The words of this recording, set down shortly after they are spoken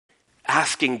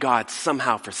asking God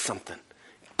somehow for something.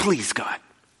 Please, God.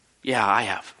 Yeah, I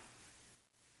have.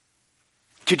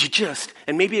 Could you just,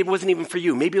 and maybe it wasn't even for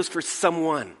you, maybe it was for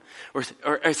someone, or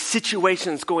a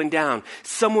situation's going down,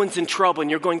 someone's in trouble,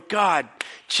 and you're going, God,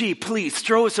 gee, please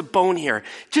throw us a bone here.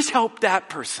 Just help that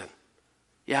person.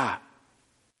 Yeah.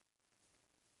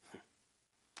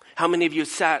 How many of you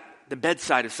sat at the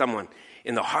bedside of someone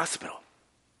in the hospital,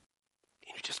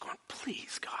 and you're just going,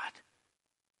 please, God.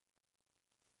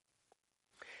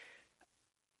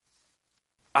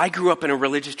 I grew up in a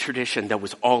religious tradition that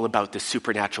was all about the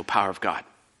supernatural power of God.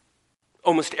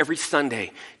 Almost every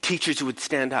Sunday, teachers would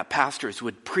stand up, pastors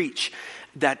would preach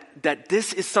that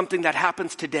this is something that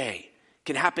happens today,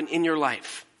 can happen in your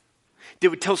life. They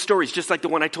would tell stories just like the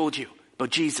one I told you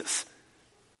about Jesus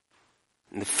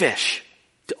and the fish,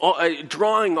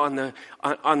 drawing on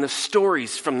the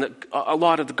stories from a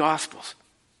lot of the Gospels.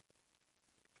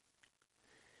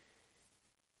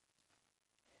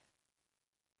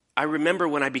 I remember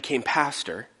when I became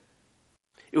pastor,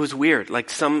 it was weird. Like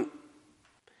some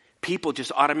people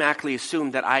just automatically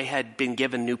assumed that I had been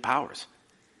given new powers.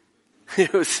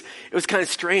 It was kind of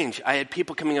strange. I had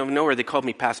people coming out of nowhere. They called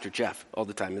me Pastor Jeff all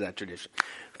the time in that tradition,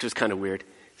 which was kind of weird.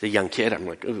 As a young kid, I'm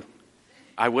like, ooh,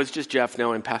 I was just Jeff,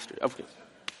 now I'm Pastor. Okay.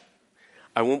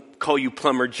 I won't call you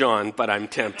Plumber John, but I'm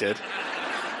tempted.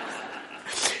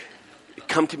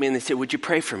 Come to me and they say, would you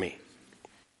pray for me?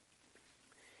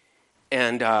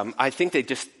 And I think they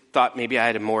just thought maybe I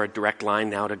had a more direct line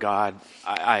now to God.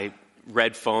 I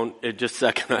read phone. Just a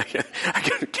second. I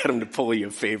got to get him to pull you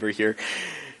a favor here.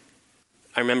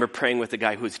 I remember praying with a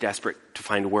guy who was desperate to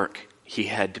find work. He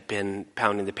had been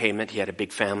pounding the pavement. He had a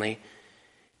big family.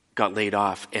 Got laid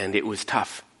off, and it was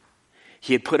tough.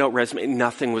 He had put out resume.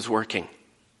 Nothing was working.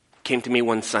 Came to me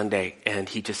one Sunday, and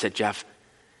he just said, Jeff,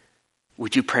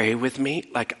 would you pray with me?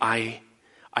 Like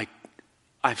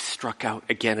I've struck out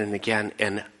again and again,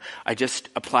 and I just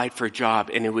applied for a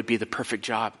job, and it would be the perfect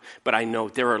job. But I know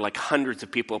there are like hundreds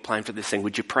of people applying for this thing.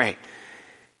 Would you pray?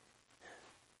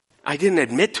 I didn't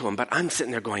admit to him, but I'm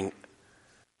sitting there going,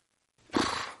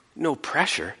 no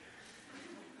pressure.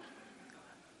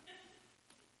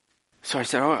 So I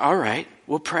said, oh, all right,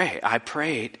 we'll pray. I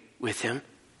prayed with him,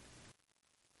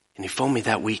 and he phoned me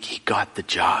that week. He got the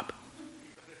job.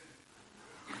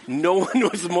 No one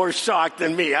was more shocked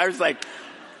than me. I was like,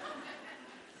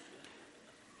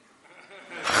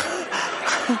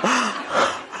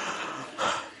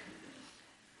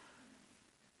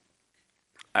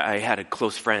 I had a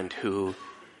close friend who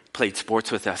played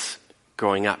sports with us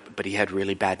growing up, but he had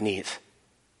really bad knees.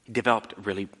 He developed a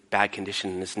really bad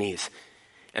condition in his knees.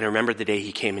 And I remember the day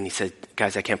he came and he said,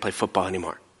 guys, I can't play football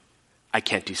anymore. I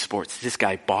can't do sports. This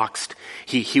guy boxed.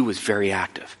 He was very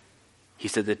active. He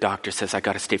said, the doctor says, I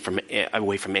got to stay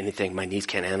away from anything. My knees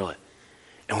can't handle it.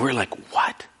 And we're like,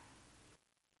 what?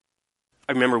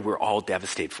 I remember we're all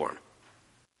devastated for him.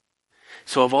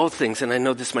 So of all things, and I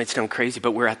know this might sound crazy,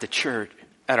 but we're at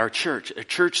our church. A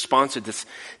church sponsored this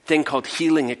thing called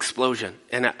Healing Explosion.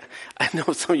 And I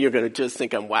know some of you are going to just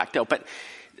think I'm whacked out, but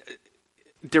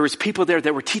there was people there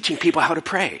that were teaching people how to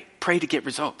pray to get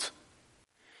results.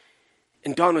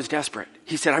 And Don was desperate.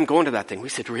 He said, I'm going to that thing. We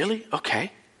said, really?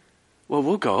 Okay. Well,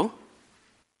 we'll go.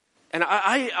 And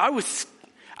I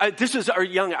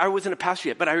wasn't a pastor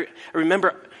yet, but I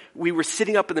remember we were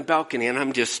sitting up in the balcony, and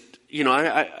I'm just,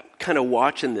 I kind of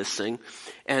watching this thing.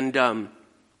 And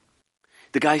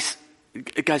the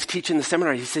guy's teaching the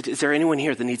seminar. He said, is there anyone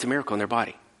here that needs a miracle in their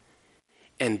body?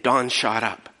 And Don shot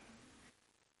up.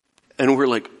 And we're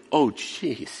like, oh,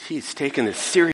 geez, he's taking this seriously.